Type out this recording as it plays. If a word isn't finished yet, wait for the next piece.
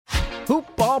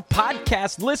Hoop Ball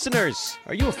podcast listeners.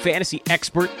 Are you a fantasy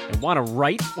expert and want to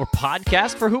write or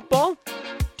podcast for Hoop Ball?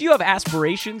 Do you have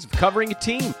aspirations of covering a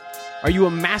team? Are you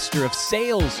a master of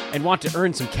sales and want to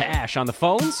earn some cash on the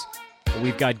phones? Well,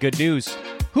 we've got good news.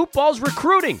 Hoop Ball's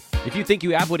recruiting. If you think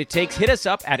you have what it takes, hit us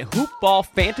up at Hoop Ball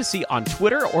Fantasy on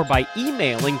Twitter or by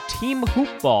emailing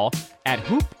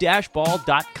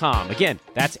teamhoopball@hoop-ball.com. Again,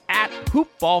 that's at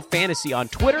Hoop Ball Fantasy on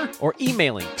Twitter or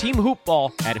emailing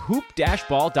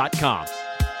teamhoopball@hoop-ball.com.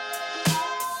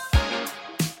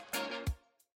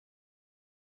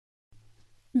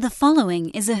 The following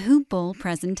is a Hoop Ball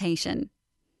presentation.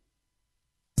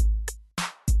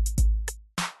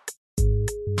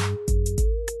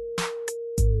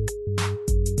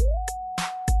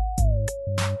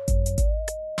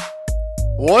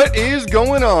 What is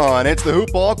going on? It's the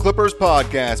Hoop Ball Clippers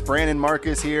podcast. Brandon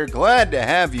Marcus here. Glad to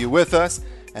have you with us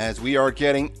as we are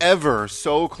getting ever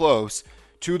so close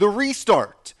to the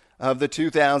restart of the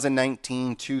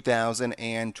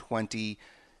 2019-2020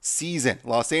 season.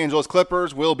 Los Angeles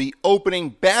Clippers will be opening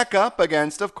back up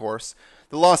against, of course,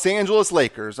 the Los Angeles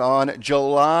Lakers on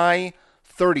July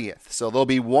 30th. So there'll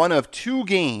be one of two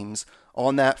games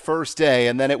on that first day,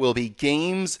 and then it will be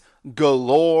games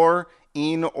galore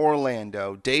in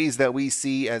Orlando. Days that we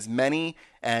see as many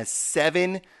as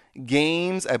 7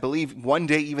 games. I believe one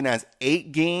day even has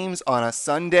 8 games on a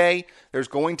Sunday. There's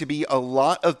going to be a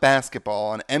lot of basketball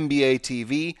on NBA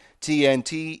TV,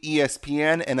 TNT,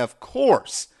 ESPN, and of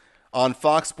course on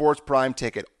Fox Sports Prime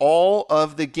Ticket. All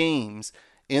of the games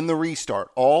in the restart,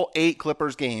 all 8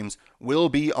 Clippers games, will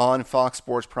be on Fox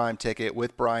Sports Prime Ticket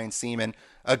with Brian Seaman,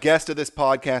 a guest of this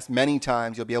podcast many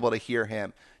times. You'll be able to hear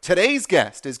him. Today's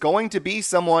guest is going to be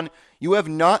someone you have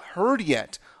not heard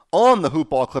yet on the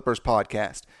Hoop Ball Clippers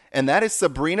podcast, and that is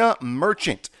Sabrina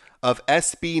Merchant of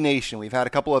SB Nation. We've had a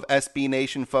couple of SB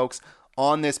Nation folks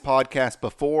on this podcast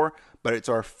before, but it's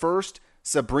our first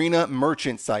Sabrina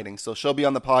Merchant sighting. So she'll be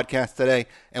on the podcast today,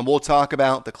 and we'll talk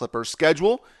about the Clippers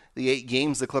schedule, the 8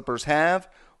 games the Clippers have.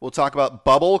 We'll talk about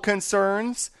bubble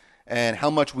concerns and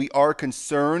how much we are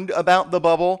concerned about the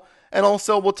bubble. And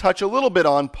also we'll touch a little bit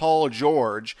on Paul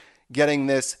George getting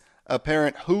this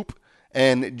apparent hoop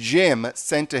and gym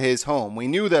sent to his home. We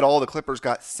knew that all the Clippers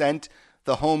got sent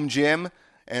the home gym,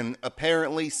 and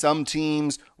apparently some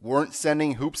teams weren't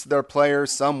sending hoops to their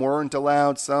players. Some weren't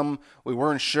allowed. Some we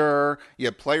weren't sure. You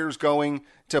had players going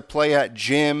to play at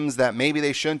gyms that maybe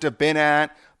they shouldn't have been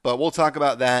at. But we'll talk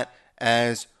about that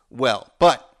as well.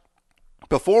 But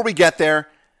before we get there,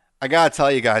 I got to tell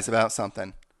you guys about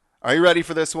something. Are you ready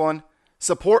for this one?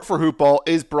 Support for Hoop Ball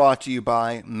is brought to you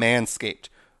by Manscaped,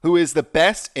 who is the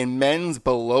best in men's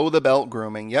below-the-belt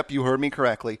grooming. Yep, you heard me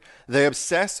correctly. They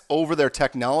obsess over their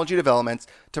technology developments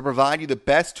to provide you the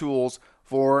best tools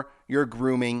for your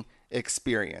grooming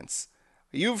experience.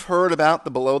 You've heard about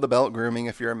the below-the-belt grooming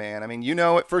if you're a man. I mean, you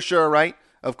know it for sure, right?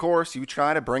 Of course, you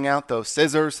try to bring out those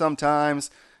scissors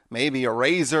sometimes, maybe a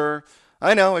razor.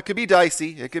 I know, it could be dicey.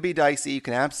 You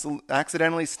can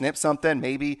accidentally snip something,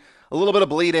 maybe a little bit of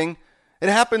bleeding. It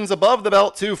happens above the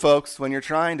belt too, folks, when you're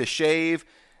trying to shave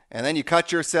and then you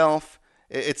cut yourself.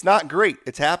 It's not great.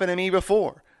 It's happened to me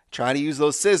before. Try to use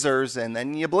those scissors and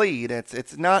then you bleed.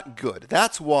 It's not good.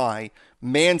 That's why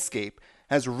Manscaped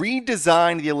has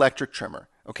redesigned the electric trimmer,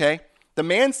 okay? The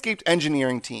Manscaped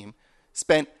engineering team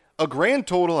spent a grand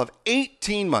total of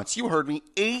 18 months. You heard me,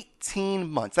 18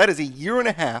 months. That is a year and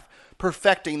a half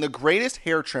perfecting the greatest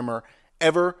hair trimmer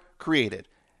ever created.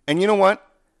 And you know what?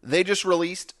 They just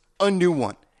released a new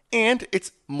one, and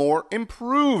it's more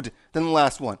improved than the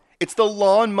last one. It's the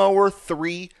Lawnmower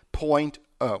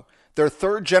 3.0. Their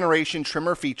third generation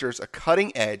trimmer features a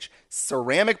cutting edge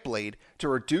ceramic blade to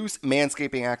reduce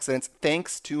manscaping accidents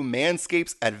thanks to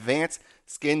Manscaped's advanced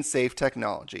skin safe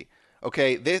technology.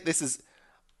 Okay, this is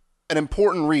an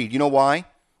important read. You know why?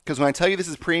 Because when I tell you this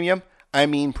is premium, I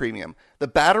mean premium. The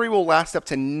battery will last up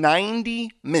to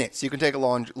 90 minutes. You can take a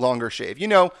longer shave. You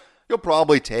know, you'll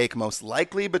probably take most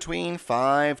likely between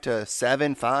 5 to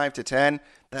 7, 5 to 10.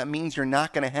 That means you're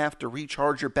not going to have to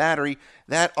recharge your battery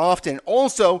that often.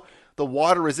 Also, the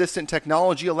water-resistant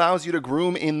technology allows you to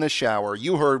groom in the shower.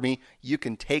 You heard me. You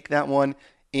can take that one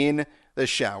in the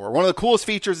shower. One of the coolest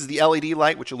features is the LED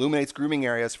light, which illuminates grooming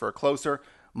areas for a closer,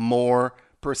 more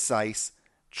precise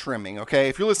trimming. Okay,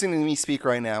 if you're listening to me speak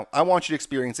right now, I want you to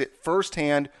experience it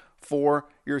firsthand for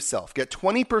yourself. Get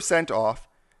 20% off.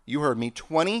 You heard me,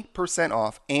 20%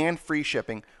 off and free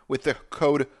shipping with the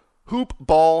code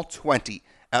HoopBall20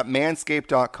 at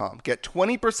manscaped.com. Get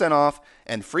 20% off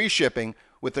and free shipping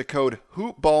with the code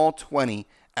HoopBall20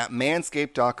 at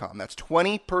manscaped.com. That's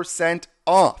 20%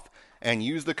 off and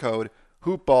use the code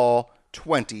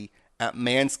HoopBall20 at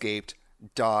manscaped.com.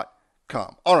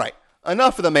 All right,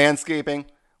 enough of the manscaping.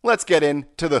 Let's get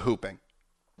into the hooping.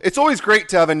 It's always great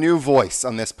to have a new voice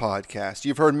on this podcast.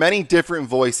 You've heard many different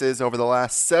voices over the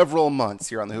last several months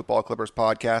here on the Hoopball Clippers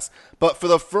podcast, but for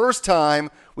the first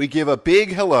time, we give a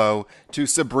big hello to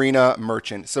Sabrina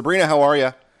Merchant. Sabrina, how are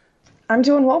you? I'm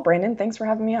doing well, Brandon. Thanks for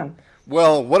having me on.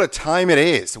 Well, what a time it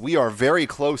is. We are very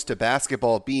close to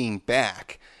basketball being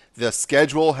back. The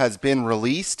schedule has been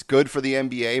released. Good for the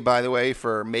NBA, by the way,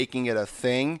 for making it a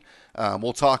thing.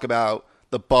 We'll talk about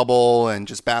the bubble and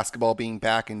just basketball being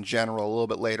back in general a little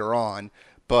bit later on.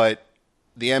 But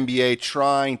the NBA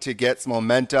trying to get some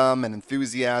momentum and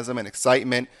enthusiasm and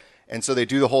excitement. And so they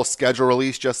do the whole schedule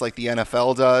release just like the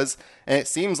NFL does. And it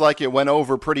seems like it went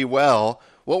over pretty well.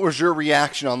 What was your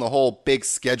reaction on the whole big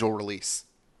schedule release?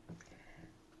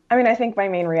 I mean, I think my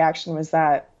main reaction was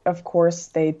that, of course,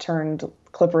 they turned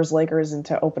Clippers-Lakers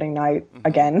into opening night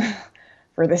again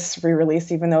for this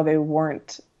re-release, even though they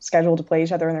weren't scheduled to play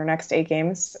each other in their next 8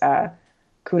 games.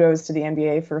 Kudos to the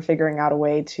NBA for figuring out a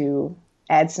way to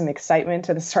add some excitement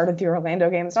to the start of the Orlando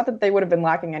games. Not that they would have been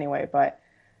lacking anyway, but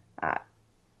I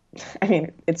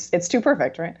mean, it's too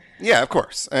perfect, right? Yeah, of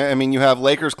course. I mean, you have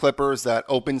Lakers-Clippers that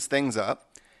opens things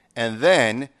up, and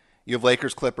then you have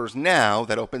Lakers-Clippers now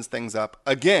that opens things up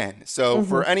again. So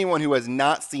for anyone who has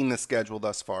not seen the schedule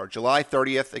thus far, July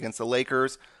 30th against the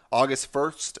Lakers, August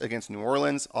 1st against New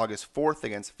Orleans, August 4th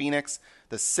against Phoenix,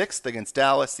 the 6th against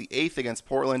Dallas, the 8th against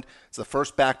Portland. It's the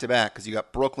first back-to-back because you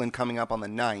got Brooklyn coming up on the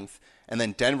 9th, and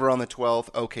then Denver on the 12th,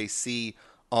 OKC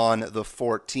on the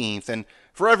 14th. And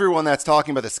for everyone that's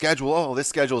talking about the schedule, oh, this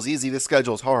schedule is easy, this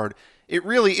schedule is hard, it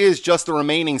really is just the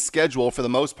remaining schedule for the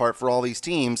most part for all these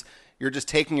teams. You're just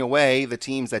taking away the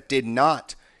teams that did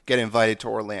not get invited to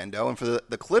Orlando. And for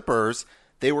the Clippers,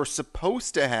 they were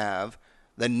supposed to have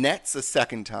the Nets a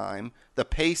second time, the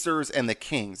Pacers, and the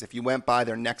Kings, if you went by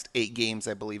their next 8 games,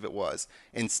 I believe it was.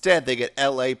 Instead, they get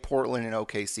LA, Portland, and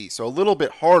OKC. So a little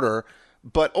bit harder,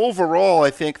 but overall,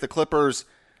 I think the Clippers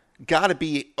got to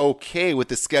be okay with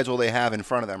the schedule they have in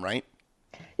front of them, right?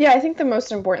 Yeah, I think the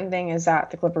most important thing is that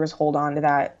the Clippers hold on to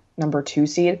that number 2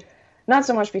 seed. Not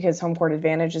so much because home court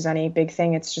advantage is any big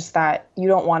thing. It's just that you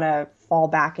don't want to fall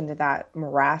back into that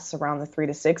morass around the 3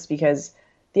 to 6 because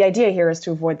the idea here is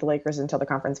to avoid the Lakers until the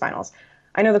conference finals.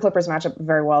 I know the Clippers match up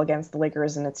very well against the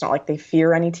Lakers, and it's not like they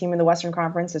fear any team in the Western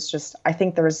Conference. It's just I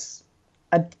think there's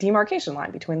a demarcation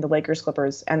line between the Lakers,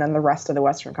 Clippers, and then the rest of the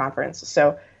Western Conference.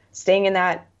 So staying in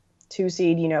that 2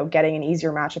 seed, getting an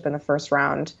easier matchup in the first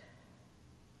round,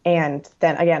 and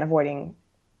then, again, avoiding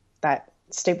that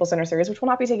Staples Center series, which will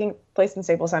not be taking place in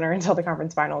Staples Center until the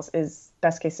conference finals, is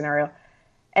best case scenario.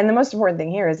 And the most important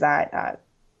thing here is that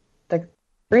the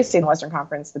 3 seed in the Western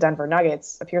Conference, the Denver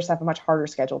Nuggets, appears to have a much harder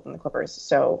schedule than the Clippers.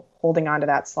 So holding on to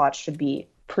that slot should be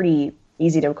pretty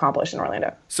easy to accomplish in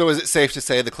Orlando. So is it safe to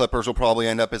say the Clippers will probably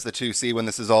end up as the 2 seed when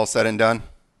this is all said and done?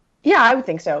 Yeah, I would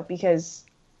think so because,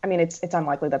 I mean, it's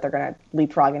unlikely that they're going to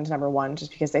leapfrog into number 1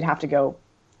 just because they'd have to go,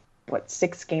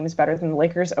 6 games better than the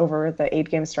Lakers over the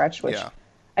 8-game stretch, which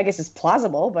I guess is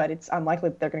plausible, but it's unlikely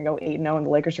that they're going to go 8-0 and the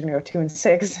Lakers are going to go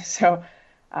 2-6. So,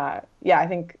 I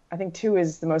think 2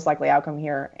 is the most likely outcome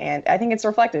here, and I think it's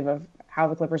reflective of how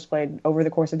the Clippers played over the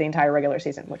course of the entire regular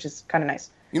season, which is kind of nice.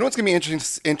 You know what's going to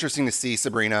be interesting to see,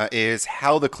 Sabrina, is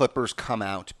how the Clippers come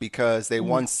out because they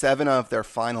won 7 of their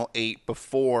final 8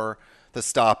 before the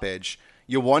stoppage.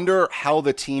 You wonder how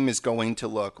the team is going to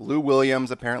look. Lou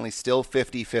Williams apparently still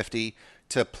 50-50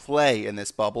 to play in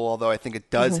this bubble, although I think it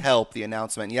does help the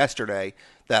announcement yesterday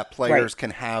that players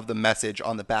can have the message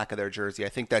on the back of their jersey. I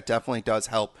think that definitely does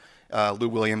help Lou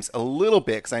Williams a little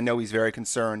bit because I know he's very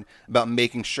concerned about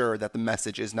making sure that the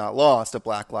message is not lost of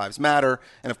Black Lives Matter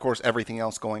and, of course, everything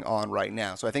else going on right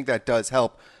now. So I think that does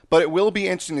help. But it will be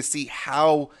interesting to see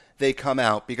how they come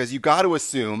out because you got to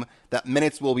assume that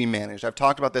minutes will be managed. I've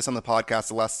talked about this on the podcast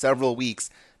the last several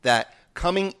weeks that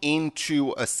coming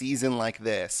into a season like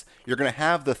this, you're going to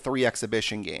have the 3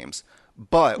 exhibition games.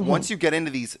 But once you get into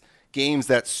these games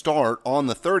that start on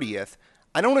the 30th,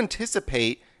 I don't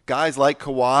anticipate guys like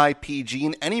Kawhi, PG,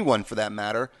 and anyone for that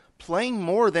matter playing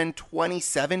more than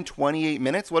 27, 28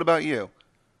 minutes. What about you?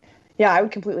 Yeah, I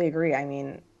would completely agree. I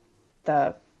mean,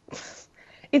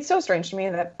 it's so strange to me,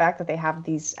 the fact that they have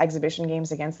these exhibition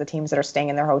games against the teams that are staying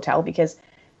in their hotel, because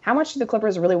how much do the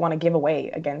Clippers really want to give away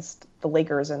against the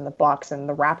Lakers and the Bucks and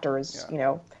the Raptors,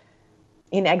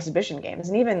 in exhibition games?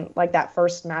 And even like that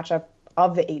first matchup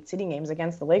of the 8 seeding games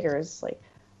against the Lakers, like,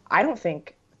 I don't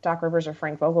think Doc Rivers or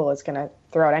Frank Vogel is going to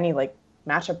throw out any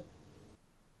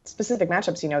specific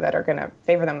matchups, that are going to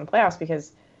favor them in the playoffs,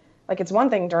 because it's one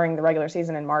thing during the regular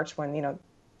season in March when,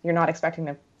 you're not expecting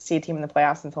to see a team in the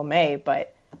playoffs until May,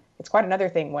 but it's quite another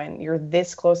thing when you're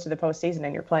this close to the postseason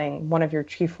and you're playing one of your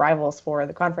chief rivals for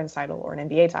the conference title or an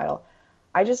NBA title.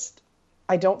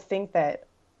 I don't think that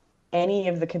any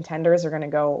of the contenders are going to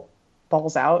go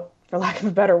balls out, for lack of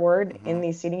a better word, in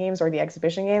these seeding games or the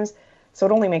exhibition games. So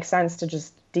it only makes sense to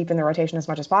just deepen the rotation as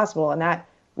much as possible. And that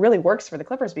really works for the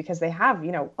Clippers because they have,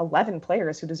 11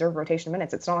 players who deserve rotation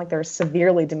minutes. It's not like they're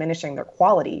severely diminishing their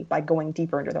quality by going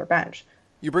deeper into their bench.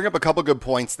 You bring up a couple good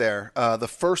points there. The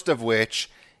first of which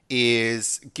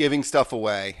is giving stuff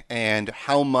away and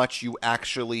how much you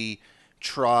actually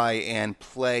try and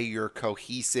play your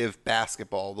cohesive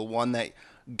basketball, the one that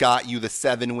got you the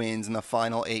 7 wins in the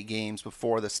final 8 games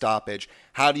before the stoppage.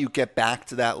 How do you get back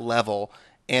to that level?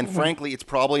 And frankly, it's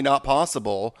probably not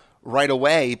possible right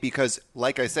away because,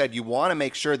 like I said, you want to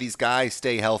make sure these guys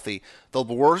stay healthy. The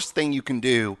worst thing you can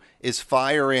do is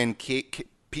fire in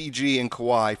PG and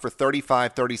Kawhi for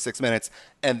 35, 36 minutes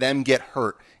and them get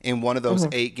hurt in one of those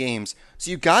 8 games. So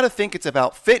you got to think it's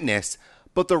about fitness.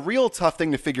 But the real tough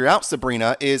thing to figure out,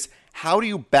 Sabrina, is how do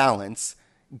you balance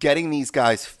getting these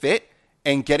guys fit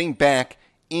and getting back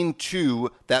into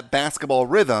that basketball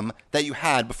rhythm that you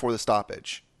had before the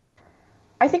stoppage?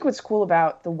 I think what's cool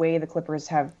about the way the Clippers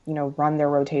have, run their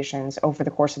rotations over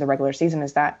the course of the regular season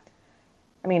is that,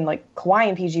 Kawhi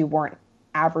and PG weren't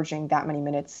averaging that many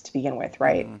minutes to begin with,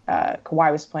 right?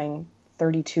 Kawhi was playing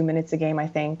 32 minutes a game, I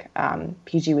think.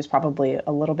 PG was probably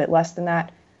a little bit less than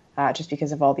that, just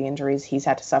because of all the injuries he's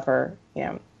had to suffer,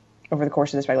 over the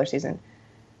course of this regular season.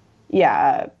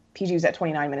 PG was at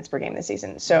 29 minutes per game this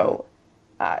season. So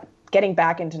getting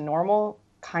back into normal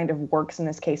kind of works in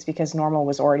this case because normal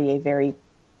was already a very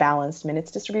balanced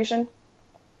minutes distribution.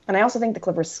 And I also think the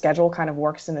Clippers' schedule kind of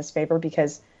works in this favor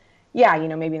because,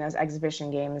 maybe in those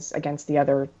exhibition games against the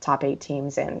other top 8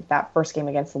 teams and that first game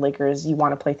against the Lakers, you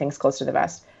want to play things close to the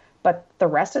vest. But the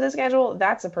rest of the schedule,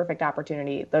 that's a perfect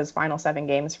opportunity, those final 7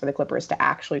 games for the Clippers to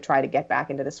actually try to get back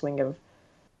into the swing of,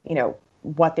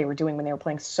 what they were doing when they were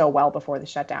playing so well before the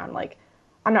shutdown. Like,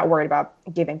 I'm not worried about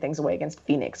giving things away against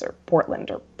Phoenix or Portland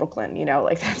or Brooklyn,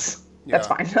 that's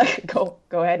fine. Like, go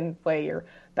ahead and play your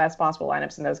best possible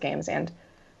lineups in those games. And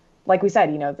like we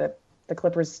said, the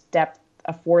Clippers' depth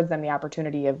affords them the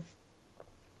opportunity of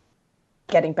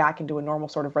getting back into a normal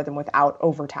sort of rhythm without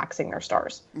overtaxing their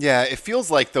stars. Yeah, it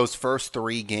feels like those first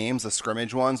 3 games, the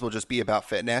scrimmage ones, will just be about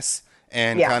fitness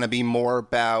and kind of be more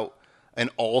about an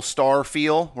all-star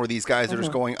feel where these guys are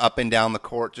just going up and down the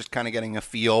court, just kind of getting a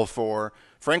feel for,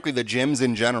 frankly, the gyms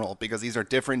in general, because these are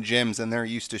different gyms than they're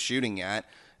used to shooting at.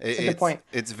 That's a good point.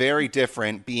 It's very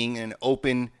different being in an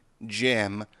open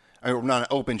gym, or not an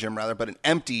open gym rather, but an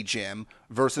empty gym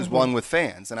versus one with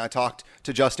fans. And I talked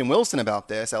to Justin Wilson about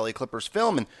this, LA Clippers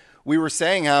film, and we were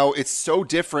saying how it's so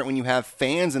different when you have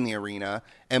fans in the arena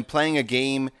and playing a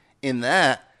game in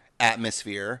that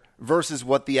atmosphere versus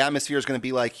what the atmosphere is going to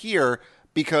be like here,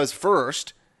 because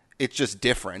first, it's just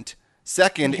different.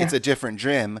 Second, it's a different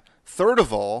gym. Third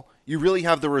of all, you really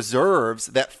have the reserves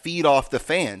that feed off the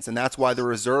fans, and that's why the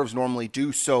reserves normally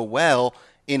do so well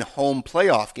in home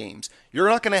playoff games. You're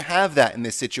not going to have that in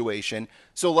this situation.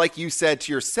 So like you said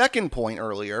to your second point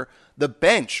earlier, the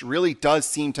bench really does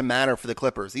seem to matter for the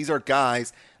Clippers. These are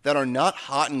guys that are not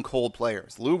hot and cold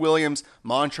players. Lou Williams,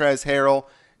 Montrezl Harrell,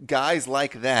 guys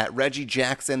like that, Reggie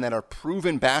Jackson, that are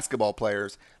proven basketball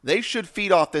players, they should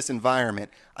feed off this environment.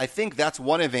 I think that's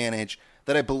one advantage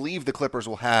that I believe the Clippers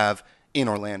will have in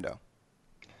Orlando.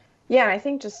 Yeah, and I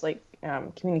think just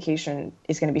communication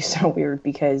is going to be so weird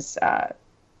because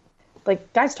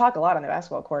guys talk a lot on the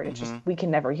basketball court. It's just we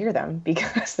can never hear them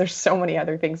because there's so many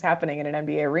other things happening in an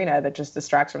NBA arena that just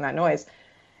distracts from that noise.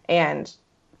 And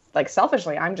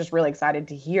selfishly, I'm just really excited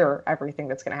to hear everything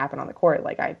that's going to happen on the court.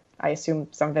 I assume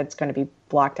some of it's going to be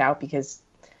blocked out because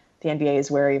the NBA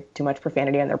is wary of too much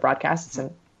profanity on their broadcasts,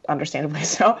 and understandably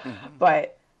so.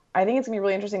 But I think it's going to be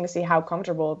really interesting to see how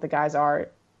comfortable the guys are,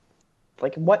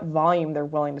 what volume they're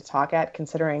willing to talk at,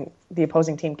 considering the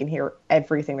opposing team can hear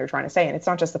everything they're trying to say. And it's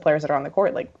not just the players that are on the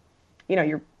court.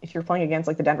 If you're playing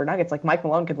against the Denver Nuggets, Mike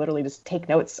Malone could literally just take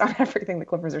notes on everything the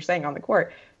Clippers are saying on the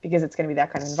court because it's going to be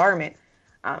that kind of environment.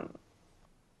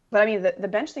 But the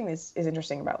bench thing is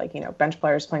interesting about bench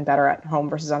players playing better at home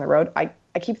versus on the road. I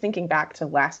keep thinking back to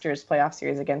last year's playoff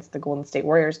series against the Golden State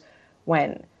Warriors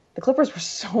when the Clippers were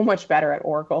so much better at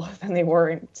Oracle than they were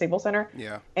in Staples Center.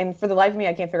 Yeah. And for the life of me,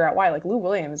 I can't figure out why. Lou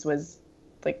Williams was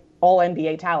all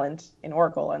NBA talent in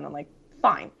Oracle and then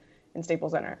fine in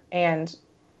Staples Center. And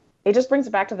it just brings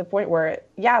it back to the point where,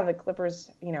 the Clippers,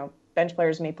 bench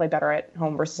players may play better at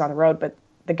home versus on the road, but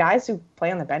the guys who play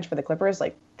on the bench for the Clippers,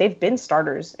 they've been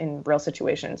starters in real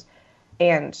situations.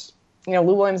 And,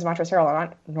 Lou Williams and Montrezl Harrell are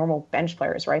not normal bench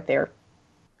players, right? They're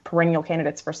perennial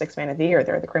candidates for Sixth Man of the Year.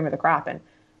 They're the cream of the crop. And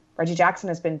Reggie Jackson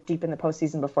has been deep in the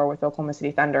postseason before with Oklahoma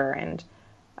City Thunder. And,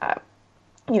 I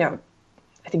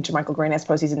think JaMychal Green has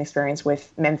postseason experience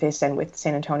with Memphis and with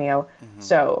San Antonio. Mm-hmm.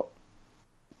 So,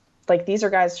 these are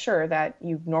guys, sure, that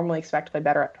you normally expect to play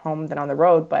better at home than on the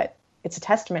road, but it's a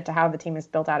testament to how the team has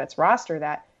built out its roster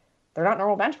that they're not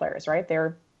normal bench players, right?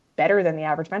 They're better than the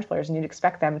average bench players, and you'd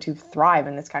expect them to thrive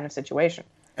in this kind of situation.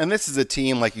 And this is a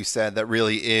team, like you said, that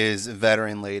really is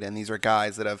veteran-laden. These are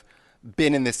guys that have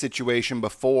been in this situation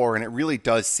before, and it really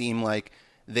does seem like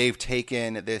they've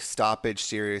taken this stoppage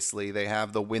seriously. They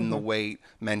have the win the weight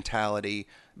mentality.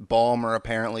 Ballmer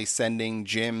apparently sending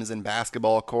gyms and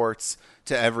basketball courts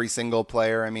to every single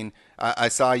player. I mean, I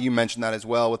saw you mention that as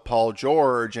well with Paul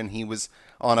George, and he was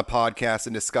on a podcast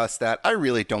and discussed that. I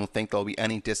really don't think there'll be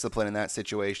any discipline in that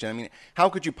situation. I mean, how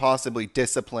could you possibly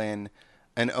discipline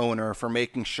an owner for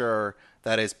making sure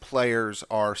that his players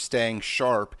are staying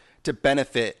sharp to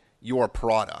benefit your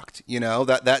product?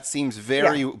 That seems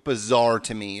very bizarre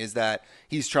to me, is that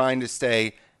he's trying to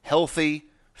stay healthy,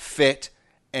 fit,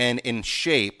 and in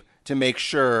shape to make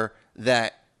sure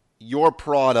that your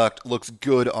product looks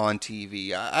good on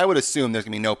TV. I would assume there's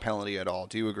going to be no penalty at all.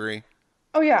 Do you agree?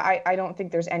 Oh, yeah. I don't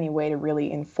think there's any way to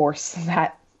really enforce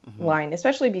that line,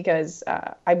 especially because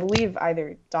I believe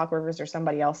either Doc Rivers or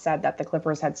somebody else said that the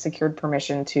Clippers had secured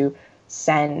permission to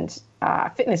send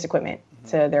fitness equipment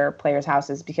to their players'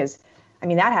 houses because, I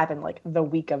mean, that happened the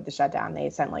week of the shutdown. They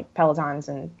sent Pelotons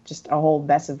and just a whole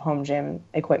mess of home gym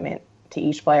equipment to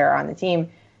each player on the team.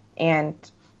 And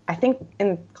I think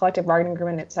in collective bargaining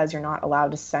agreement, it says you're not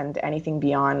allowed to send anything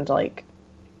beyond or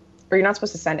you're not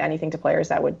supposed to send anything to players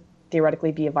that would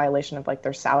theoretically be a violation of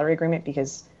their salary agreement,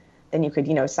 because then you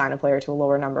could, sign a player to a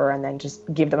lower number and then just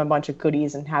give them a bunch of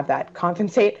goodies and have that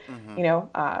compensate,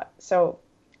 So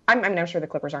I'm sure the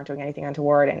Clippers aren't doing anything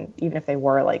untoward. And even if they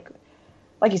were, like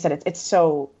you said, it's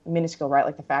so minuscule, right?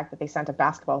 The fact that they sent a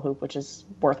basketball hoop, which is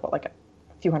worth a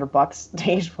few $100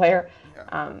 to each player.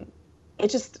 Yeah.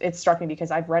 It struck me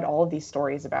because I've read all of these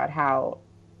stories about how,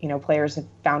 players have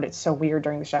found it so weird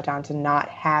during the shutdown to not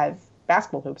have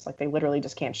basketball hoops. They literally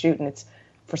just can't shoot. And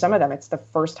for some of them, it's the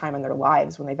first time in their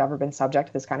lives when they've ever been subject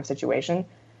to this kind of situation.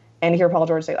 And hear Paul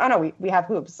George say, oh, no, we have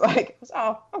hoops.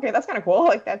 Oh, okay, that's kind of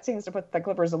cool. That seems to put the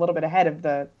Clippers a little bit ahead of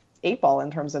the 8 ball in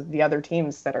terms of the other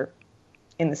teams that are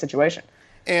in the situation.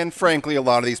 And frankly, a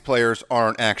lot of these players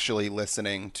aren't actually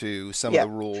listening to some of the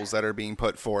rules that are being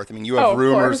put forth. I mean, you have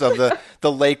rumors of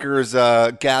the Lakers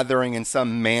gathering in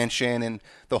some mansion and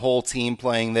the whole team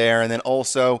playing there. And then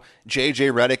also J.J.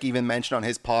 Redick even mentioned on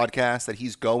his podcast that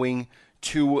he's going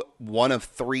to one of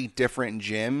 3 different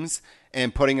gyms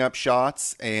and putting up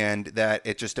shots, and that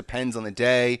it just depends on the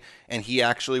day. And he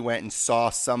actually went and saw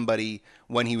somebody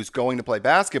when he was going to play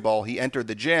basketball. He entered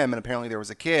the gym, and apparently there was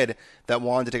a kid that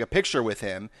wanted to take a picture with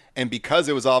him. And because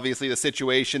it was obviously the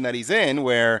situation that he's in,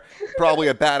 where probably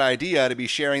a bad idea to be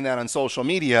sharing that on social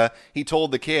media, he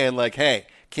told the kid, hey,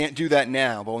 can't do that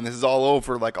now, but when this is all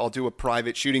over, I'll do a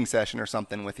private shooting session or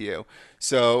something with you.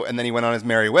 So, and then he went on his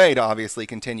merry way to obviously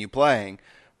continue playing.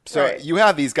 So You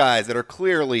have these guys that are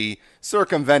clearly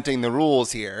circumventing the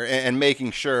rules here and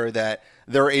making sure that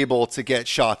they're able to get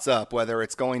shots up, whether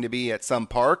it's going to be at some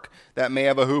park that may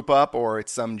have a hoop up, or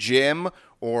it's some gym,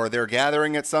 or they're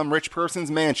gathering at some rich person's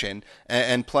mansion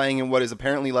and playing in what is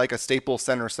apparently a Staples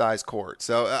Center size court.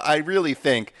 So I really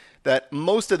think that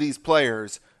most of these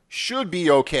players should be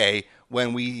okay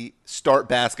when we start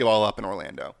basketball up in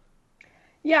Orlando.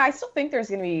 Yeah, I still think there's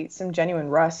going to be some genuine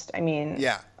rust. I mean,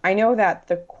 I know that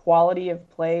the quality of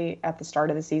play at the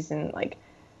start of the season,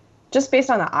 just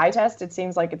based on the eye test, it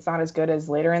seems like it's not as good as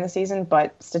later in the season.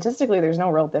 But statistically, there's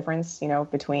no real difference,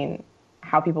 between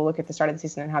how people look at the start of the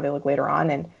season and how they look later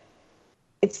on. And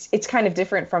it's kind of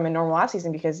different from a normal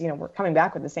offseason because, we're coming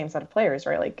back with the same set of players,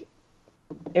 right?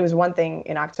 It was one thing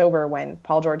in October when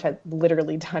Paul George had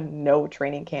literally done no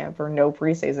training camp or no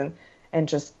preseason and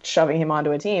just shoving him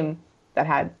onto a team that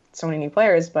had so many new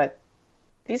players. But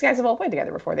these guys have all played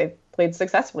together before. They've played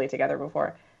successfully together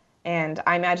before. And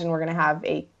I imagine we're going to have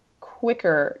a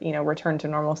quicker, return to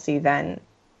normalcy than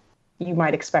you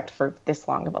might expect for this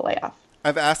long of a layoff.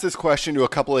 I've asked this question to a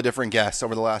couple of different guests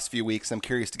over the last few weeks. I'm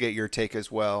curious to get your take as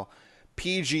well.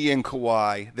 PG and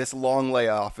Kawhi, this long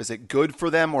layoff, is it good for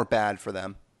them or bad for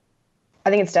them? I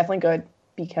think it's definitely good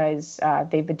because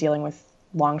they've been dealing with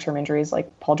long-term injuries.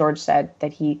 Like Paul George said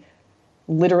that he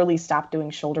literally stopped doing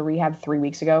shoulder rehab 3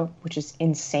 weeks ago, which is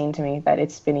insane to me that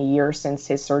it's been a year since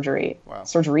his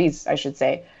surgeries, I should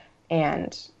say.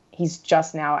 And he's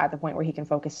just now at the point where he can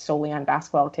focus solely on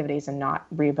basketball activities and not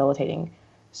rehabilitating.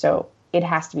 So it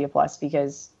has to be a plus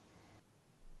because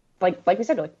like we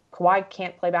said, like Kawhi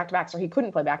can't play back-to-backs, or he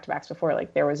couldn't play back-to-backs before.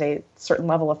 Like there was a certain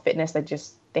level of fitness that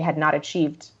just they had not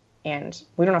achieved, and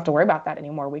we don't have to worry about that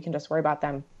anymore. We can just worry about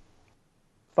them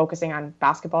focusing on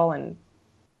basketball and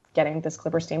getting this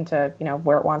Clippers team to,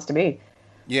 where it wants to be.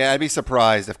 Yeah, I'd be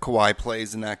surprised if Kawhi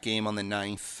plays in that game on the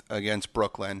 9th against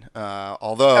Brooklyn.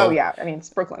 Although, oh yeah, I mean it's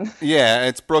Brooklyn. Yeah,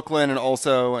 it's Brooklyn, and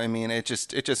also, I mean, it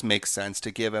just makes sense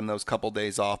to give him those couple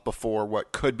days off before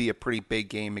what could be a pretty big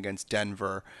game against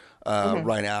Denver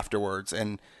right afterwards.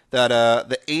 And that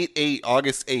the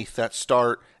August 8th, that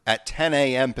start at 10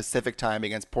 a.m. Pacific time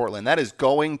against Portland, that is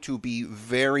going to be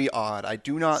very odd. I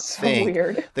do not think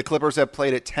weird. The Clippers have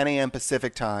played at 10 a.m.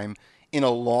 Pacific time in a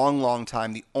long, long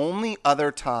time. The only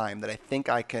other time that I think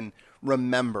I can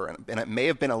remember, and it may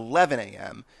have been 11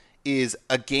 a.m., is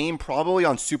a game probably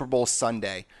on Super Bowl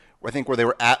Sunday, where they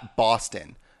were at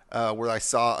Boston, where I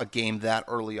saw a game that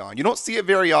early on. You don't see it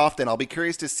very often. I'll be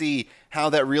curious to see how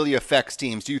that really affects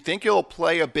teams. Do you think it'll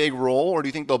play a big role, or do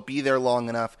you think they'll be there long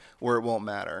enough where it won't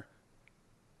matter?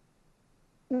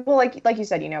 Well, like you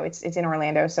said, it's in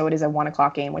Orlando, so it is a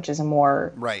 1:00 game, which is a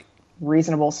more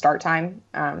reasonable start time.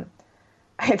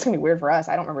 It's going to be weird for us.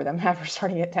 I don't remember them ever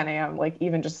starting at 10 a.m., like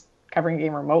even just covering a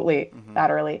game remotely that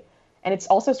early. And it's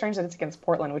also strange that it's against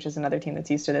Portland, which is another team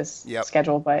that's used to this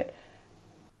schedule. But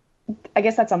I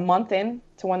guess that's a month in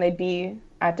to when they'd be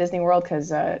at Disney World,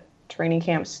 because training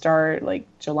camps start like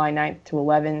July 9th to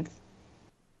 11th.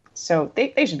 So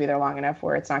they should be there long enough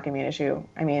where it's not going to be an issue.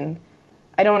 I mean,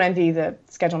 I don't envy the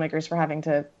schedule makers for having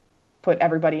to put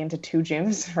everybody into 2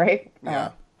 gyms, right? Yeah.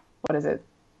 What is it?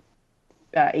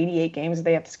 88 games that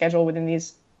they have to schedule within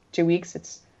these 2 weeks.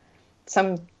 It's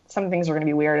some things are going to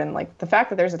be weird, and like the fact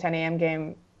that there's a 10 a.m.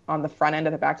 game on the front end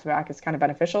of the back-to-back is kind of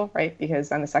beneficial, right? Because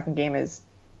then the second game is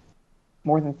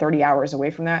more than 30 hours away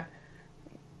from that.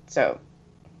 So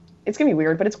it's going to be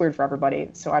weird, but it's weird for everybody.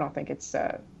 So I don't think it's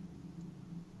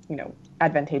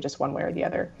advantageous one way or the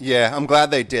other. Yeah, I'm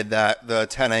glad they did that, the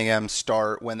 10 a.m.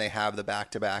 start when they have the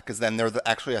back-to-back, because then they're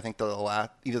I think they're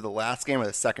either the last game or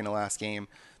the second to last game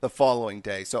the following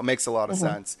day. So it makes a lot of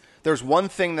sense. There's one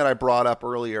thing that I brought up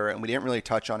earlier, and we didn't really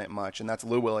touch on it much, and that's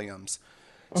Lou Williams.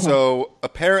 So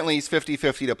apparently he's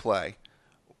 50-50 to play.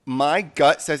 My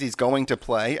gut says he's going to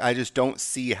play. I just don't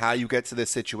see how you get to this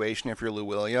situation if you're Lou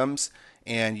Williams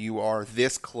and you are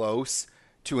this close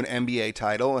to an NBA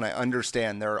title. And I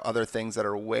understand there are other things that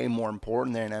are way more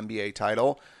important than an NBA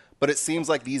title, but it seems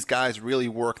like these guys really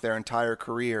work their entire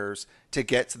careers to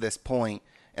get to this point.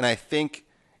 And I think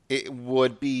it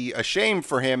would be a shame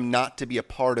for him not to be a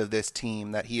part of this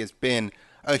team that he has been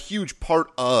a huge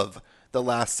part of the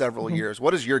last several years.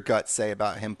 What does your gut say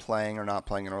about him playing or not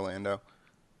playing in Orlando?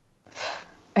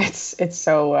 It's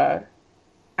so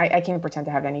I can't pretend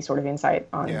to have any sort of insight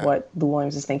on what Lou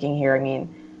Williams is thinking here. I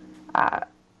mean,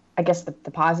 I guess the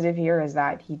positive here is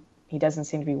that he doesn't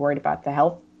seem to be worried about the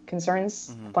health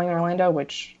concerns playing in Orlando,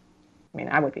 which, I mean,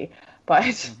 I would be.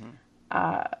 But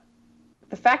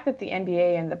the fact that the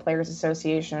NBA and the Players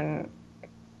Association,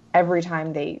 every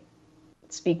time they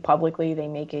speak publicly, they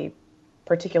make a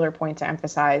particular point to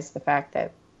emphasize the fact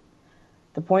that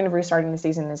the point of restarting the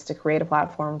season is to create a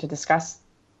platform to discuss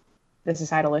the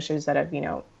societal issues that have,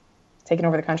 taken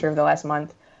over the country over the last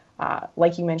month.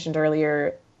 Like you mentioned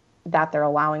earlier, that they're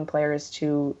allowing players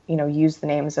to, use the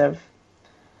names of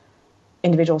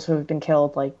individuals who have been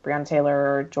killed, like Breonna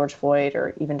Taylor or George Floyd,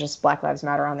 or even just Black Lives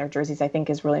Matter on their jerseys, I think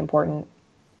is really important,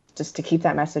 just to keep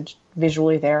that message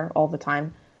visually there all the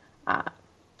time.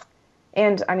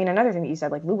 And I mean, another thing that you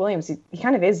said, like Lou Williams, he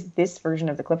kind of is this version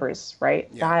of the Clippers, right?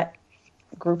 Yeah. That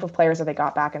group of players that they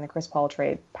got back in the Chris Paul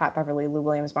trade, Pat Beverly, Lou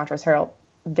Williams, Montrezl Harrell,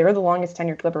 they're the longest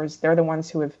tenured Clippers. They're the ones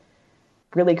who have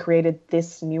really created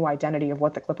this new identity of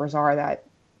what the Clippers are, that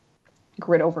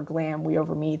grit over glam, we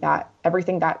over me, that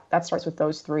everything that starts with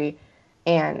those three.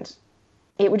 And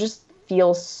it would just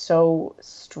feel so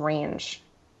strange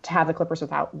to have the Clippers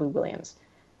without Lou Williams,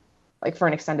 like for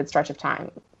an extended stretch of time,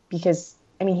 because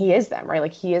I mean, he is them, right?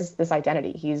 Like he is this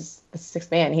identity. He's the sixth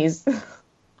man. He's,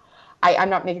 I'm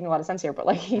not making a lot of sense here, but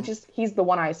like he's the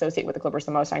one I associate with the Clippers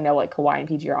the most. I know like Kawhi and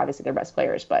PG are obviously their best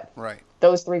players, but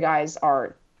those three guys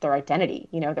are their identity,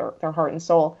 their heart and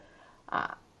soul.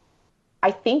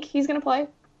 I think he's going to play,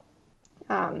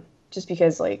 just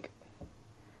because like,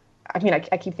 I mean,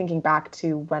 I keep thinking back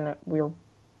to when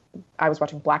I was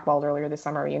watching Blackballed earlier this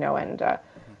summer, and the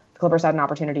Clippers had an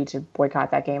opportunity to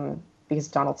boycott that game because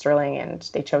of Donald Sterling, and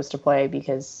they chose to play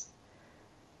because,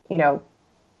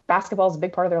 basketball is a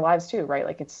big part of their lives too, right?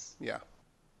 Like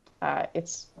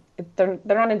they're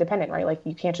not independent, right? Like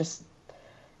you can't just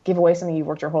give away something you've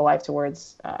worked your whole life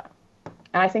towards. And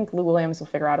I think Lou Williams will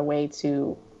figure out a way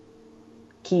to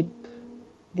keep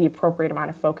the appropriate amount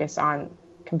of focus on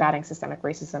combating systemic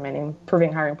racism and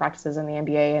improving hiring practices in the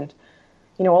NBA,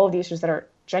 and all of the issues that are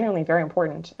genuinely very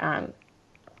important.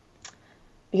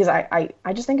 Because I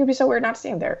just think it'd be so weird not to see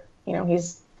him there.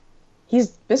 He's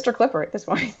Mr. Clipper at this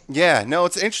point. Yeah, no,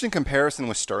 it's an interesting comparison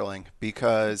with Sterling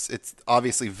because it's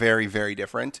obviously very, very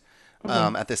different.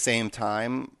 At the same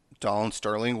time, Donald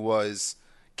Sterling was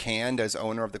canned as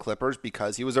owner of the Clippers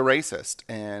because he was a racist.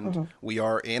 And we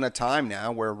are in a time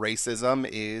now where racism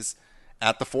is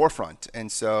at the forefront.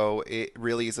 And so it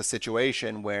really is a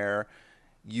situation where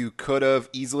you could have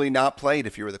easily not played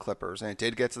if you were the Clippers. And it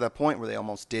did get to that point where they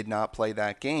almost did not play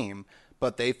that game,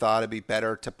 but they thought it'd be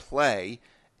better to play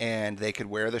and they could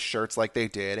wear the shirts like they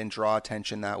did and draw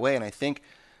attention that way. And I think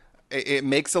it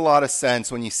makes a lot of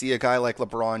sense when you see a guy like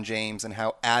LeBron James and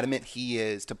how adamant he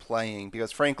is to playing,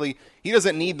 because frankly, he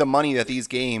doesn't need the money that these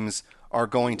games are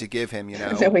going to give him,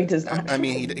 No, he does not. I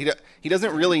mean, he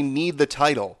doesn't really need the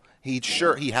title. He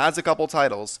has a couple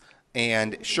titles,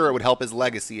 and sure, it would help his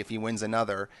legacy if he wins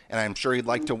another, and I'm sure he'd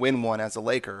like to win one as a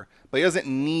Laker, but he doesn't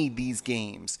need these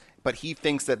games. But he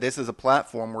thinks that this is a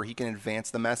platform where he can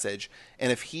advance the message,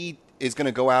 and if he is going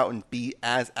to go out and be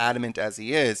as adamant as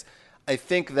he is, I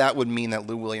think that would mean that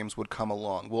Lou Williams would come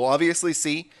along. We'll obviously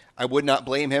see. I would not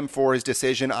blame him for his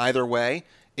decision either way.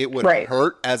 It would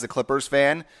hurt as a Clippers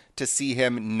fan to see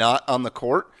him not on the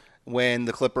court when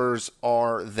the Clippers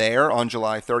are there on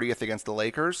July 30th against the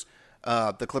Lakers.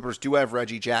 The Clippers do have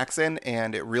Reggie Jackson,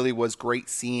 and it really was great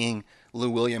seeing Lou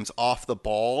Williams off the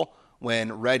ball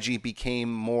when Reggie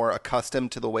became more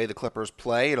accustomed to the way the Clippers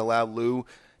play. It allowed Lou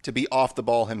to be off the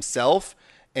ball himself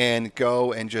and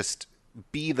go and just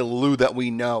be the Lou that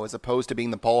we know, as opposed to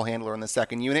being the ball handler in the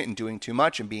second unit and doing too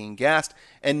much and being gassed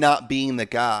and not being the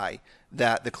guy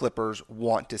that the Clippers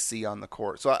want to see on the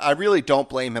court. So I really don't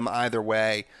blame him either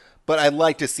way, but I'd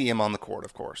like to see him on the court,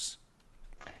 of course.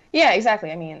 Yeah,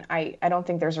 exactly. I mean, I don't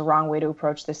think there's a wrong way to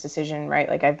approach this decision, right?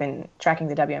 Like, I've been tracking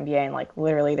the WNBA, and like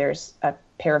literally there's a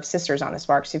pair of sisters on the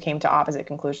Sparks who came to opposite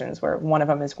conclusions, where one of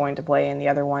them is going to play and the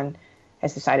other one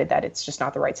has decided that it's just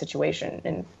not the right situation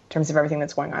in terms of everything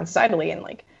that's going on societally. And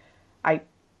like, I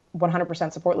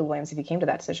 100% support Lou Williams if he came to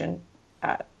that decision.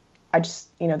 I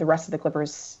just, the rest of the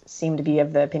Clippers seem to be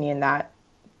of the opinion that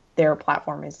their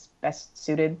platform is best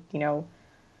suited,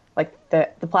 like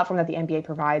the platform that the NBA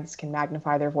provides can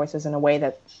magnify their voices in a way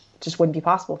that just wouldn't be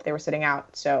possible if they were sitting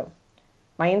out. So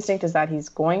my instinct is that he's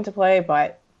going to play,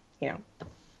 but,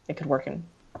 it could work in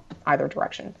either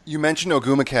direction. You mentioned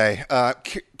Ogwumike.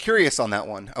 Curious on that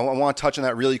one. I want to touch on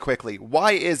that really quickly.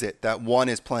 Why is it that one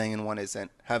is playing and one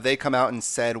isn't? Have they come out and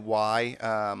said why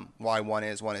one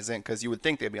is, one isn't? Because you would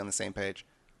think they'd be on the same page.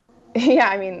 Yeah,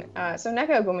 I mean, so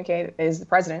Nneka Ogwumike is the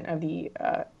president of the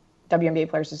WNBA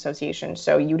Players Association.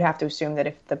 So you'd have to assume that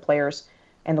if the players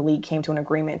and the league came to an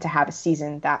agreement to have a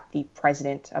season, that the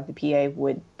president of the PA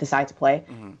would decide to play.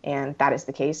 And that is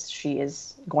the case. She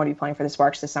is going to be playing for the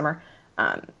Sparks this summer.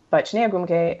 But Chiney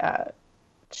Ogwumike,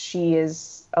 she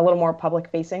is a little more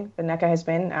public-facing than Nneka has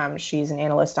been. She's an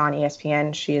analyst on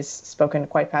ESPN. She has spoken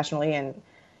quite passionately and,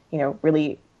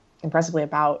 really impressively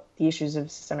about the issues of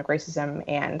systemic racism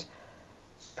and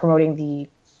promoting the,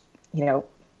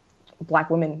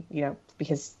 Black women,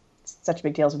 because such a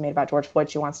big deal has been made about George Floyd.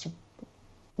 She wants to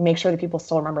make sure that people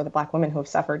still remember the Black women who have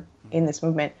suffered in this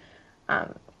movement.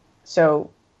 So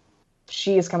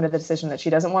she has come to the decision that she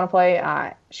doesn't want to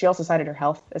play. She also cited her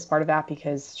health as part of that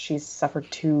because she's suffered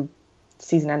 2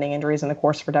 season-ending injuries in the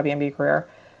course of her WNBA career.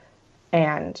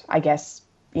 And I guess,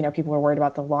 people are worried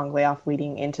about the long layoff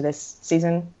leading into this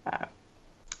season.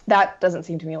 That doesn't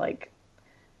seem to me like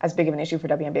as big of an issue for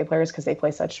WNBA players because they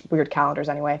play such weird calendars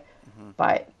anyway.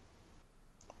 But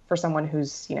for someone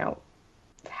who's,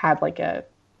 had like a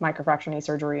microfracture knee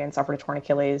surgery and suffered a torn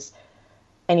Achilles,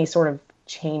 any sort of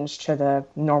change to the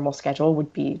normal schedule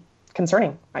would be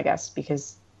concerning, I guess,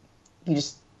 because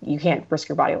you can't risk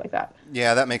your body like that.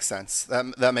 Yeah, that makes sense.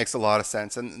 That makes a lot of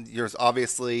sense. And there's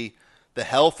obviously the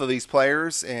health of these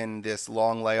players in this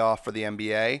long layoff for the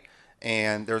NBA.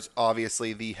 And there's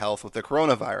obviously the health with the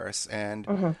coronavirus.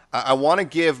 And I want to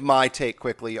give my take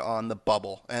quickly on the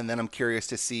bubble. And then I'm curious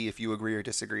to see if you agree or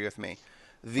disagree with me.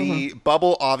 The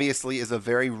bubble obviously is a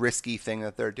very risky thing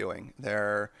that they're doing.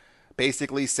 They're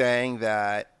basically saying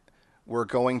that we're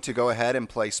going to go ahead and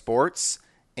play sports.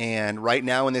 And right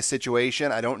now in this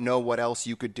situation, I don't know what else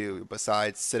you could do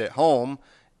besides sit at home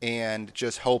and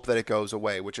just hope that it goes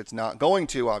away, which it's not going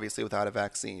to, obviously, without a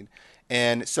vaccine.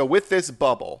 And so with this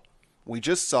bubble, we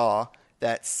just saw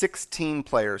that 16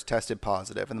 players tested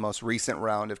positive in the most recent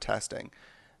round of testing.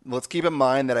 Let's keep in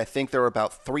mind that I think there were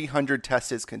about 300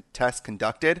 tests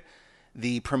conducted.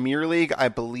 The Premier League, I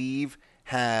believe,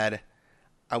 had,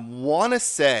 I want to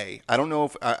say, I don't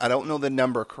know the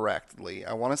number correctly.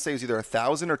 I want to say it was either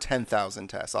 1,000 or 10,000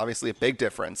 tests. Obviously, a big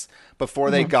difference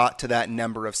before they got to that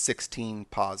number of 16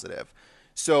 positive.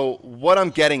 So what I'm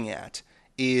getting at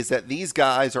is that these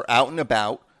guys are out and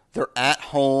about. They're at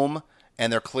home,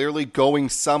 and they're clearly going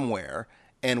somewhere.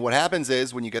 And what happens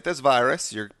is when you get this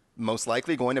virus, you're most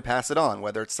likely going to pass it on,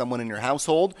 whether it's someone in your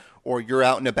household or you're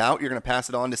out and about, you're going to pass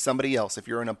it on to somebody else. If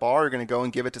you're in a bar, you're going to go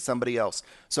and give it to somebody else.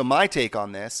 So my take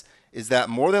on this is that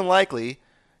more than likely,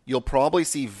 you'll probably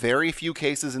see very few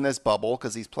cases in this bubble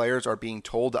because these players are being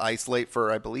told to isolate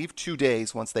for, I believe, 2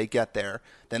 days once they get there.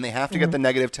 Then they have to get the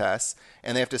negative tests,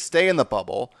 and they have to stay in the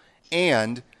bubble.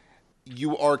 And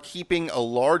you are keeping a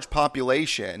large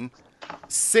population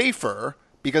safer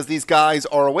because these guys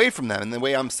are away from them. And the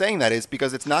way I'm saying that is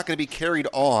because it's not going to be carried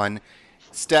on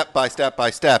step by step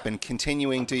by step and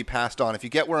continuing to be passed on. If you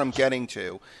get where I'm getting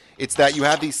to, it's that you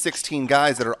have these 16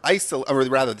 guys that are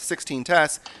the 16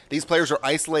 tests. These players are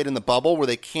isolated in the bubble where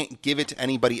they can't give it to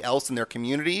anybody else in their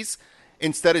communities.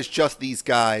 Instead, it's just these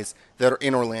guys that are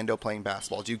in Orlando playing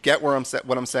basketball. Do you get what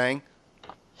I'm saying?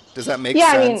 Does that make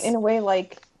sense? Yeah, I mean, in a way,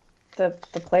 like the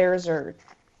players are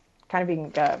kind of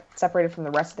being separated from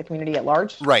the rest of the community at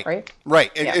large. Right.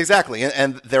 Yeah. Exactly.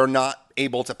 And they're not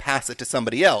able to pass it to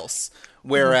somebody else.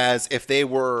 Whereas if they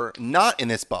were not in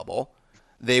this bubble,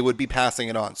 they would be passing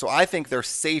it on. So I think they're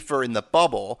safer in the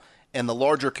bubble, and the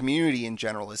larger community in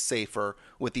general is safer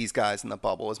with these guys in the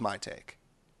bubble, is my take.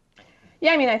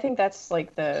 Yeah, I mean, I think that's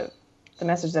like the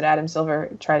message that Adam Silver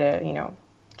tried to,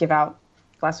 give out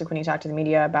last week when he talked to the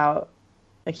media about,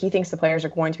 like, he thinks the players are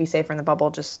going to be safer in the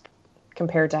bubble just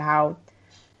compared to how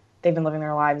they've been living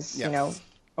their lives,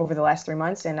 over the last 3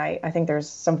 months. And I think there's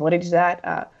some validity to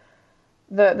that.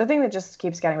 The thing that just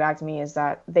keeps getting back to me is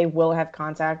that they will have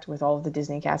contact with all of the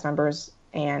Disney cast members.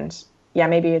 And yeah,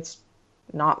 maybe it's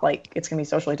not like it's going to be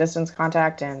socially distanced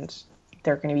contact and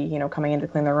they're going to be, coming in to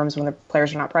clean their rooms when the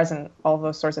players are not present, all of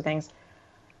those sorts of things.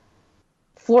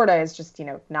 Florida is just,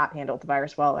 not handled the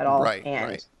virus well at all.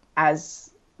 Right.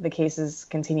 As the cases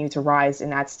continue to rise in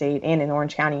that state and in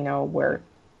Orange County, where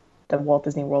the Walt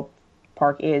Disney World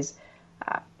Park is,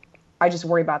 I just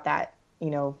worry about that,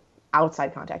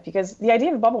 outside contact, because the idea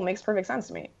of a bubble makes perfect sense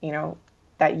to me,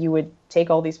 that you would take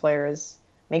all these players,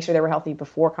 make sure they were healthy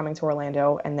before coming to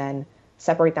Orlando, and then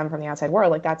separate them from the outside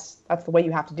world. Like that's the way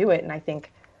you have to do it. And I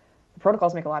think the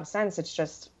protocols make a lot of sense. It's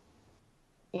just,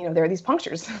 there are these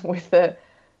punctures with the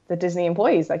Disney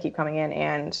employees that keep coming in,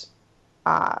 and,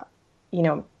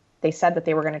 they said that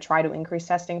they were going to try to increase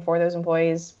testing for those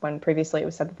employees when previously it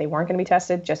was said that they weren't going to be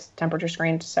tested, just temperature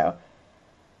screened. So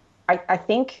I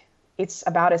think it's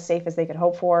about as safe as they could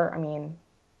hope for. I mean,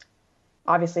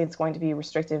 obviously it's going to be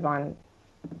restrictive on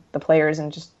the players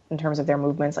and just in terms of their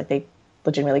movements. Like they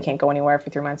legitimately can't go anywhere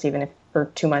for 3 months, or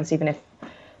 2 months, even if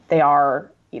they are,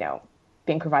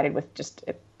 being provided with just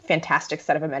a fantastic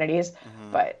set of amenities.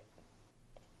 But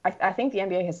I think the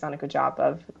NBA has done a good job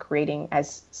of creating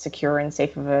as secure and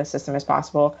safe of a system as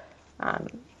possible.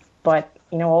 But,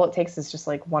 all it takes is just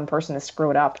like one person to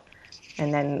screw it up.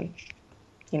 And then,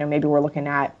 maybe we're looking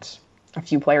at a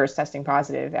few players testing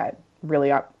positive at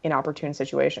really inopportune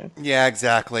situation. Yeah,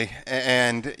 exactly.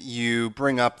 And you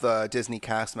bring up the Disney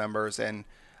cast members, and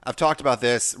I've talked about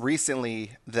this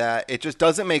recently, that it just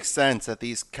doesn't make sense that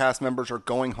these cast members are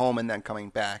going home and then coming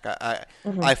back.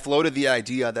 I floated the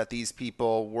idea that these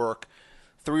people work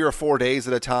 3 or 4 days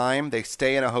at a time. They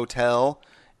stay in a hotel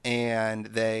and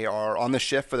they are on the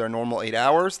shift for their normal 8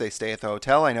 hours. They stay at the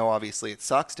hotel. I know obviously it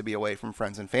sucks to be away from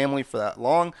friends and family for that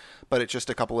long, but it's just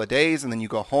a couple of days, and then you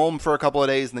go home for a couple of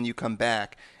days, and then you come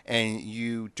back and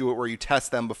you do it where you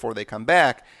test them before they come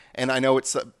back. And I know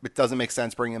it doesn't make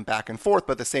sense bringing them back and forth,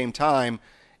 but at the same time,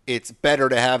 it's better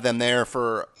to have them there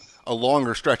for a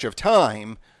longer stretch of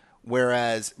time,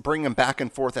 whereas bringing them back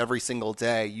and forth every single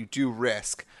day, you do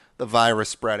risk the virus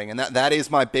spreading. And that is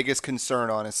my biggest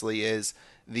concern, honestly, is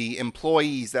the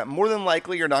employees that more than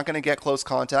likely you're not going to get close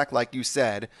contact, like you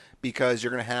said, because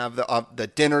you're going to have the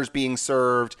dinners being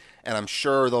served, and I'm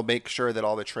sure they'll make sure that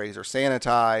all the trays are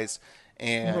sanitized.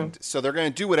 And so they're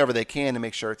going to do whatever they can to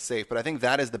make sure it's safe. But I think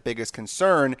that is the biggest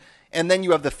concern. And then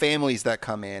you have the families that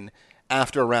come in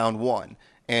after round one,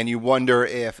 and you wonder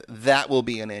if that will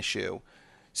be an issue.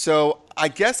 So I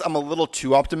guess I'm a little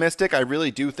too optimistic. I really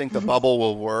do think the bubble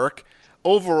will work.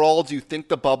 Overall, do you think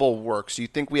the bubble works? Do you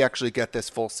think we actually get this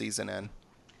full season in?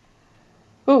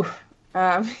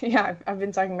 Yeah, I've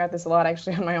been talking about this a lot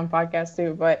actually on my own podcast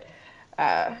too. But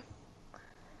I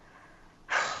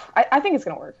think it's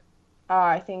going to work.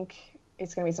 I think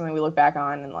it's going to be something we look back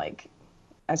on and like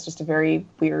as just a very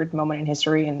weird moment in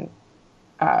history, and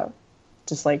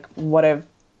just like what a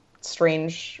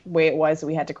strange way it was that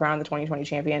we had to crown the 2020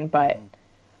 champion. But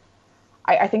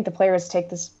I think the players take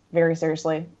this very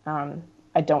seriously.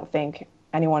 I don't think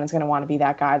anyone is going to want to be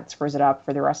that guy that screws it up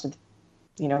for the rest of,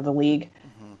 the league.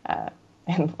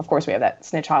 And of course we have that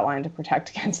snitch hotline to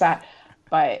protect against that.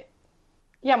 But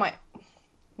yeah,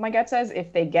 my gut says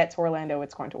if they get to Orlando,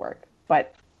 it's going to work.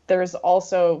 But there's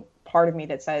also part of me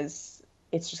that says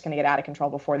it's just going to get out of control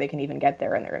before they can even get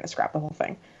there, and they're going to scrap the whole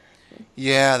thing.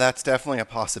 Yeah, that's definitely a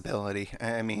possibility.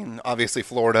 I mean, obviously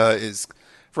Florida is,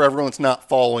 for everyone that's not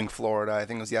following Florida, I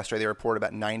think it was yesterday they reported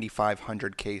about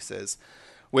 9,500 cases,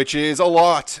 which is a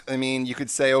lot. I mean, you could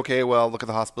say, okay, well, look at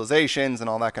the hospitalizations and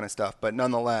all that kind of stuff. But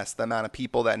nonetheless, the amount of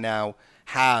people that now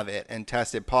have it and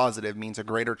tested positive means a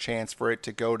greater chance for it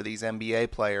to go to these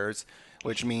NBA players,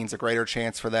 which means a greater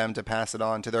chance for them to pass it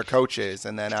on to their coaches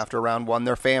and then after round one,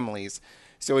 their families.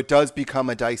 So it does become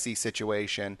a dicey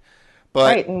situation.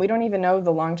 But, right, and we don't even know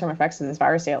the long-term effects of this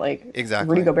virus yet. Like, exactly.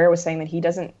 Rudy Gobert was saying that he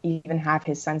doesn't even have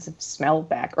his sense of smell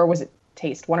back, or was it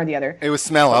taste? One or the other. It was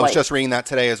smell. But I was just reading that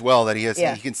today as well, that he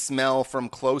can smell from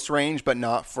close range, but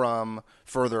not from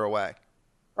further away.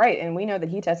 Right, and we know that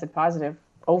he tested positive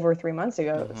over 3 months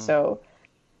ago. So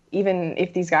even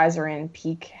if these guys are in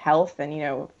peak health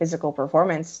and physical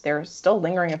performance, there's still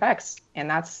lingering effects, and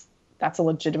that's a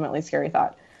legitimately scary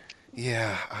thought.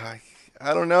 Yeah,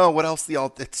 I don't know what else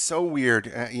it's so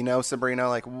weird, Sabrina,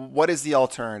 like what is the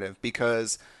alternative?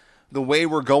 Because the way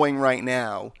we're going right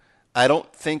now, I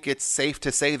don't think it's safe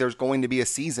to say there's going to be a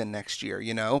season next year,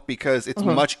 because it's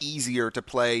much easier to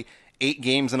play 8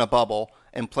 games in a bubble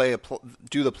and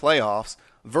do the playoffs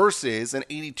versus an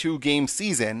 82-game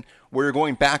season where you're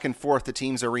going back and forth to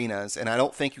teams' arenas. And I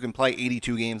don't think you can play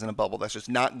 82 games in a bubble. That's just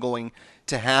not going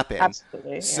to happen.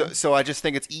 Absolutely. Yeah. So I just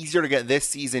think it's easier to get this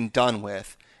season done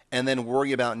with and then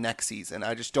worry about next season.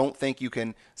 I just don't think you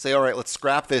can say, all right, let's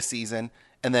scrap this season.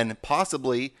 And then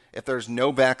possibly, if there's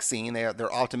no vaccine,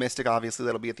 they're optimistic, obviously,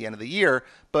 that'll be at the end of the year.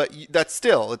 But that's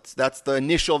the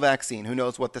initial vaccine. Who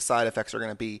knows what the side effects are going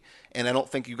to be? And I don't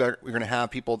think you're going to have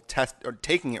people test or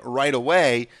taking it right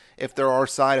away if there are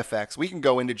side effects. We can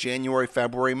go into January,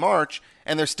 February, March,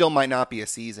 and there still might not be a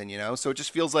season, So it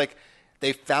just feels like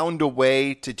they found a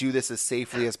way to do this as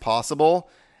safely as possible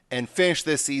and finish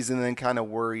this season and then kind of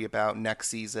worry about next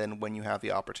season when you have the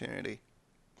opportunity.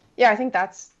 Yeah, I think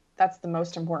that's the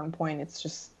most important point. It's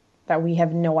just that we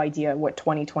have no idea what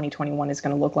 2021 is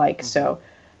going to look like. So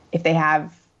if they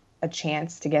have a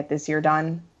chance to get this year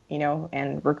done,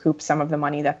 and recoup some of the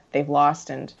money that they've lost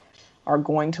and are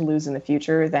going to lose in the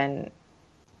future, then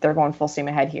they're going full steam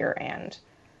ahead here. And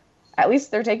at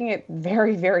least they're taking it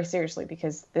very, very seriously,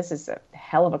 because this is a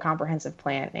hell of a comprehensive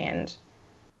plan. And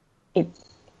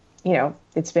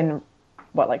it's been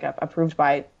approved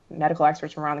by medical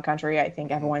experts from around the country. I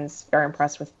think everyone's very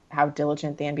impressed with how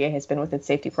diligent the NBA has been with its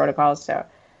safety protocols. So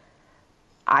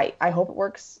I hope it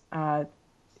works.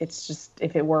 It's just,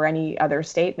 if it were any other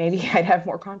state, maybe I'd have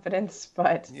more confidence,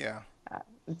 but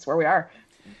it's where we are.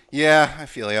 Yeah, I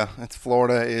feel you.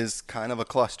 Florida is kind of a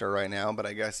cluster right now, but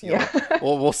I guess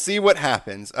we'll see what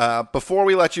happens. Before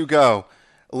we let you go,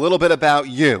 a little bit about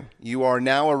you. You are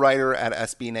now a writer at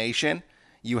SB Nation.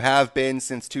 You have been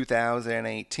since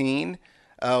 2018.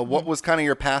 What was kind of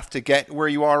your path to get where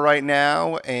you are right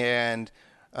now? And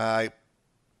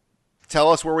tell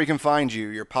us where we can find you,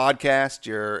 your podcast,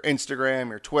 your Instagram,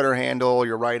 your Twitter handle,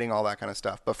 your writing, all that kind of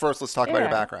stuff. But first, let's talk about your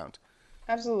background.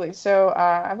 Absolutely. So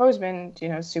I've always been,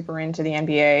 super into the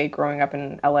NBA. Growing up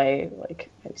in LA,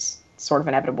 it's sort of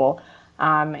inevitable.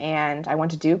 And I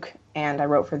went to Duke, and I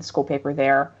wrote for the school paper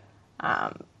there.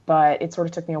 But it sort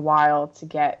of took me a while to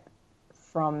get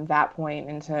from that point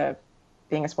into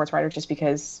being a sports writer, just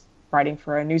because writing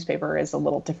for a newspaper is a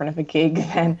little different of a gig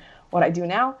than what I do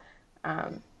now.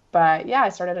 But yeah, I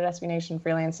started at SB Nation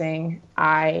freelancing.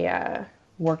 I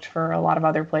worked for a lot of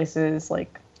other places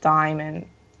like Dime and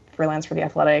freelance for The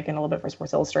Athletic and a little bit for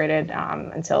Sports Illustrated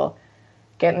until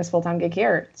getting this full-time gig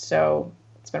here. So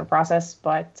it's been a process,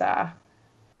 but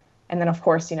and then of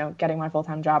course, getting my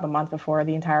full-time job a month before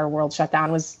the entire world shut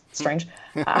down was strange.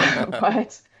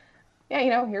 But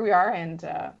yeah, here we are,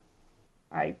 and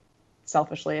I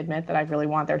selfishly admit that I really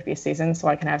want there to be a season so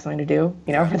I can have something to do,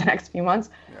 for the next few months.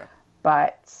 Yeah.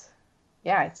 But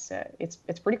yeah,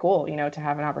 it's pretty cool, to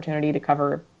have an opportunity to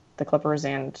cover the Clippers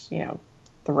and,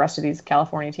 the rest of these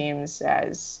California teams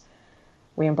as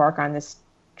we embark on this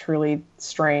truly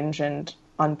strange and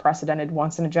unprecedented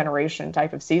once in a generation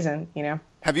type of season,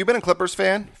 Have you been a Clippers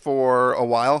fan for a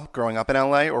while growing up in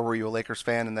LA, or were you a Lakers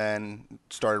fan and then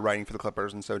started writing for the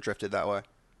Clippers and so drifted that way?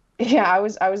 Yeah, I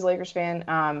was a Lakers fan.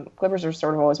 Clippers are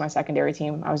sort of always my secondary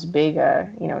team. I was a big,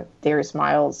 Darius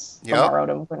Miles, Yep. Lamar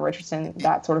Odom, Quinn Richardson,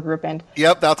 that sort of group. And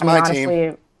Yep, that's I mean, my team.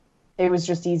 honestly, it was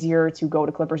just easier to go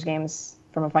to Clippers games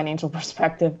from a financial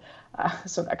perspective,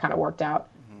 so that kind of worked out.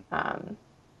 But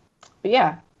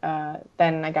yeah,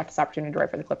 then I got this opportunity to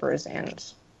write for the Clippers, and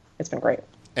it's been great.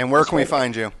 And where It's can we really great.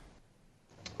 find you?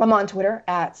 I'm on Twitter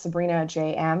at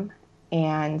SabrinaJM,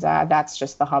 and that's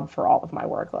just the hub for all of my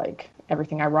work. Like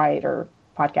everything I write or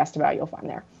podcast about, you'll find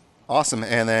there. Awesome.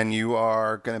 And then you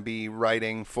are going to be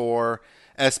writing for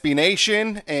SB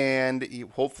Nation, and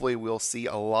hopefully we'll see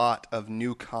a lot of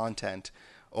new content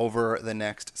over the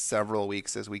next several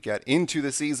weeks as we get into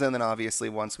the season, and obviously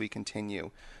once we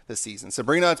continue the season.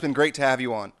 Sabrina, it's been great to have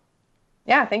you on.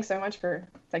 Yeah, thanks so much for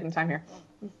taking the time here.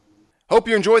 Hope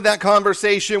you enjoyed that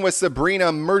conversation with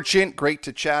Sabrina Merchant. Great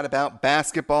to chat about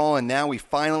basketball, and now we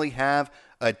finally have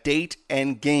a date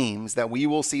and games that we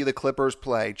will see the Clippers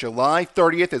play. July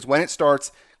 30th is when it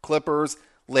starts. Clippers,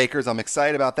 Lakers. I'm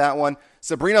excited about that one.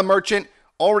 Sabrina Merchant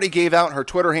already gave out her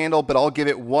Twitter handle, but I'll give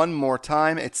it one more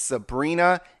time. It's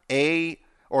Sabrina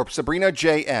Sabrina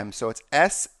JM. So it's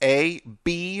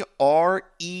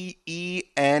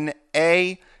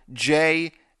SabrenaJM.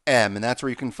 And that's where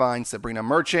you can find Sabrina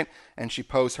Merchant, and she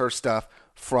posts her stuff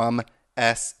from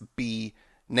SB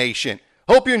Nation.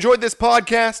 Hope you enjoyed this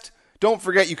podcast. Don't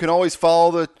forget, you can always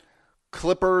follow the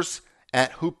Clippers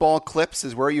at Hoopball Clips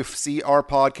is where you see our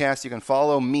podcast. You can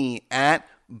follow me at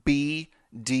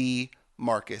BD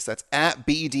Marcus. That's at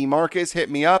BD Marcus. Hit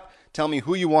me up. Tell me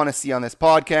who you want to see on this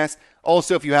podcast.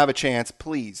 Also, if you have a chance,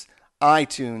 please,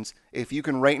 iTunes, if you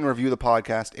can rate and review the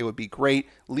podcast, it would be great.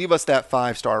 Leave us that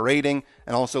 5-star rating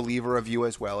and also leave a review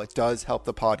as well. It does help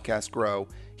the podcast grow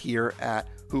here at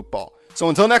Hoopball. So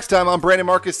until next time, I'm Brandon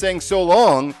Marcus saying so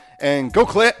long and go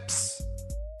Clips.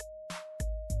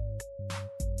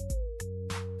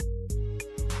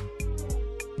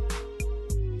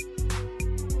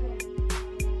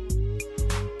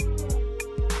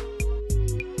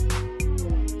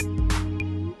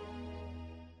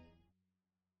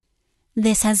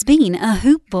 This has been a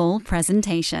Hoop Ball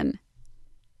presentation.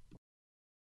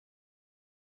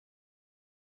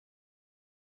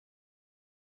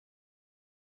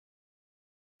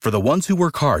 For the ones who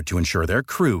work hard to ensure their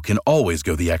crew can always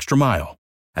go the extra mile,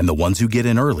 and the ones who get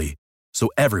in early so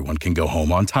everyone can go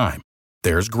home on time,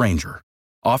 there's Grainger,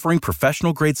 offering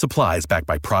professional-grade supplies backed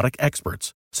by product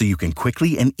experts so you can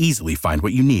quickly and easily find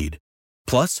what you need.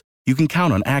 Plus, you can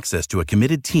count on access to a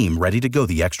committed team ready to go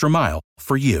the extra mile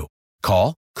for you.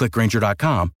 Call, click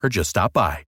Grainger.com, or just stop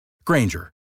by.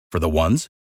 Grainger, for the ones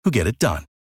who get it done.